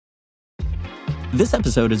This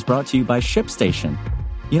episode is brought to you by ShipStation.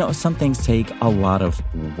 You know, some things take a lot of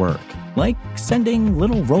work, like sending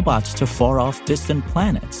little robots to far-off distant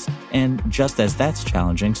planets. And just as that's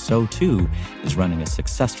challenging, so too is running a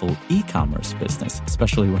successful e-commerce business,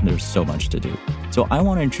 especially when there's so much to do. So I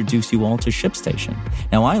want to introduce you all to ShipStation.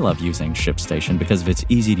 Now, I love using ShipStation because of its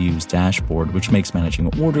easy-to-use dashboard, which makes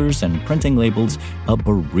managing orders and printing labels a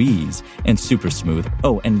breeze and super smooth.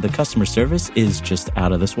 Oh, and the customer service is just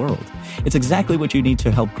out of this world. It's exactly what you need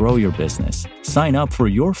to help grow your business. Sign up for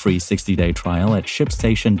your free 60-day trial at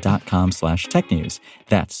shipstation.com/technews.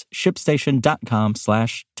 That's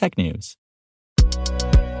shipstation.com/technews.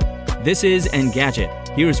 This is Engadget.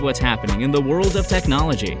 Here's what's happening in the world of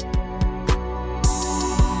technology.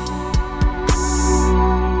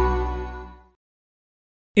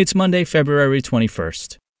 It's Monday, February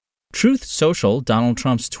 21st. Truth Social, Donald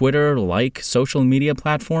Trump's Twitter-like social media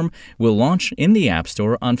platform, will launch in the App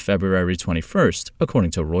Store on February 21st,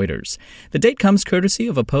 according to Reuters. The date comes courtesy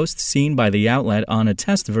of a post seen by the outlet on a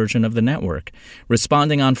test version of the network.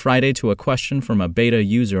 Responding on Friday to a question from a beta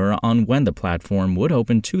user on when the platform would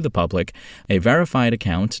open to the public, a verified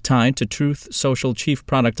account tied to Truth Social Chief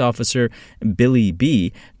Product Officer Billy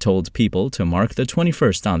B told people to mark the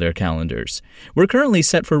 21st on their calendars. We're currently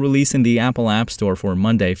set for release in the Apple App Store for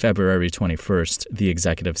Monday, February 21st, the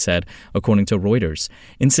executive said, according to Reuters.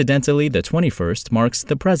 Incidentally, the 21st marks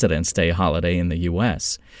the President's Day holiday in the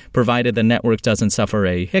U.S. Provided the network doesn't suffer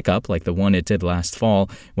a hiccup like the one it did last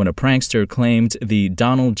fall when a prankster claimed the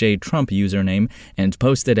Donald J. Trump username and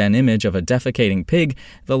posted an image of a defecating pig,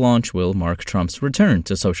 the launch will mark Trump's return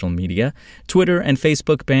to social media. Twitter and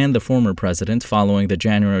Facebook banned the former president following the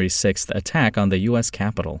January 6th attack on the U.S.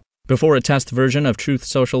 Capitol. Before a test version of Truth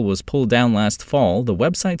Social was pulled down last fall, the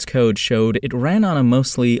website's code showed it ran on a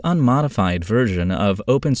mostly unmodified version of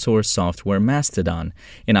open-source software Mastodon.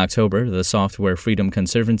 In October, the Software Freedom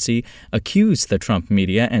Conservancy accused the Trump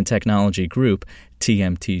Media and Technology Group,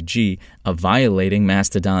 TMTG, of violating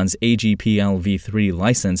Mastodon's AGPL v3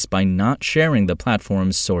 license by not sharing the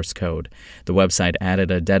platform's source code. The website added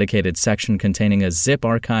a dedicated section containing a zip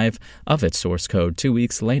archive of its source code 2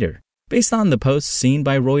 weeks later. Based on the posts seen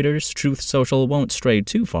by Reuters, Truth Social won't stray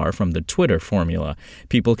too far from the Twitter formula.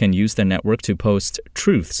 People can use the network to post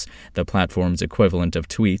truths, the platform's equivalent of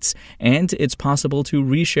tweets, and it's possible to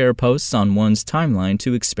reshare posts on one's timeline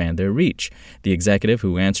to expand their reach. The executive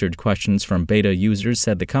who answered questions from beta users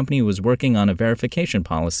said the company was working on a verification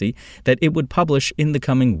policy that it would publish in the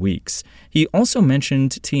coming weeks. He also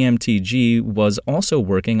mentioned TMTG was also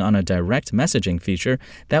working on a direct messaging feature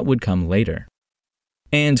that would come later.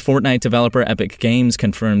 And Fortnite developer Epic Games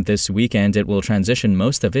confirmed this weekend it will transition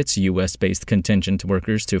most of its U.S.-based contingent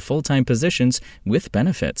workers to full-time positions with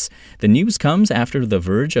benefits. The news comes after The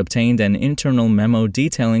Verge obtained an internal memo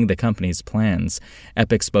detailing the company's plans.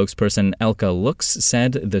 Epic spokesperson Elka Lux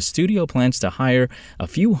said the studio plans to hire a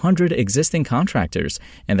few hundred existing contractors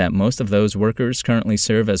and that most of those workers currently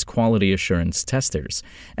serve as quality assurance testers.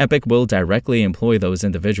 Epic will directly employ those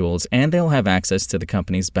individuals and they'll have access to the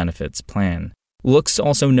company's benefits plan. Lux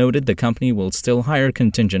also noted the company will still hire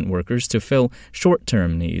contingent workers to fill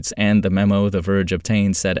short-term needs, and the memo The Verge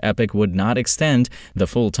obtained said Epic would not extend the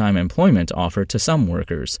full-time employment offer to some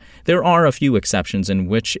workers. There are a few exceptions in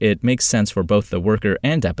which it makes sense for both the worker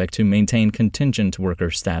and Epic to maintain contingent worker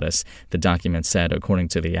status, the document said, according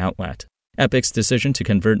to the outlet. Epic's decision to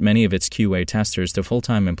convert many of its QA testers to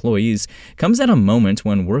full-time employees comes at a moment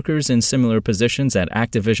when workers in similar positions at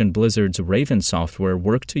Activision Blizzard's Raven Software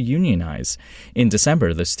work to unionize. In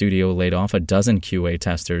December, the studio laid off a dozen QA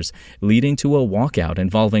testers, leading to a walkout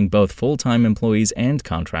involving both full-time employees and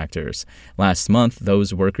contractors. Last month,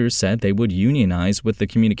 those workers said they would unionize with the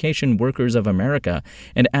Communication Workers of America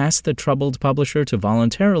and asked the troubled publisher to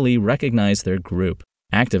voluntarily recognize their group.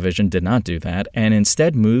 Activision did not do that and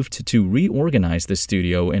instead moved to reorganize the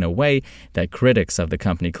studio in a way that critics of the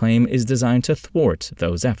company claim is designed to thwart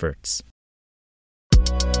those efforts.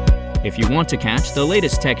 If you want to catch the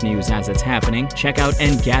latest tech news as it's happening, check out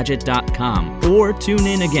Engadget.com or tune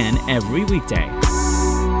in again every weekday.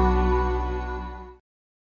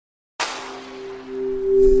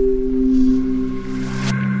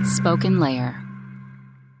 SpokenLayer.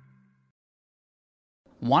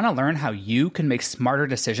 Want to learn how you can make smarter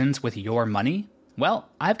decisions with your money? Well,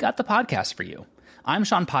 I've got the podcast for you. I'm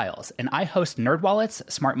Sean Piles, and I host NerdWallet's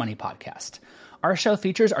Smart Money Podcast. Our show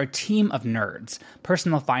features our team of nerds,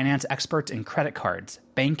 personal finance experts in credit cards,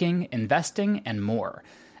 banking, investing, and more.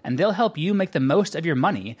 And they'll help you make the most of your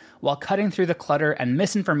money while cutting through the clutter and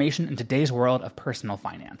misinformation in today's world of personal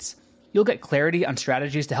finance. You'll get clarity on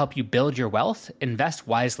strategies to help you build your wealth, invest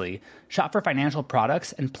wisely, shop for financial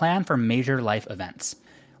products, and plan for major life events.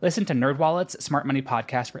 Listen to NerdWallet's Smart Money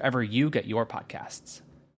Podcast wherever you get your podcasts.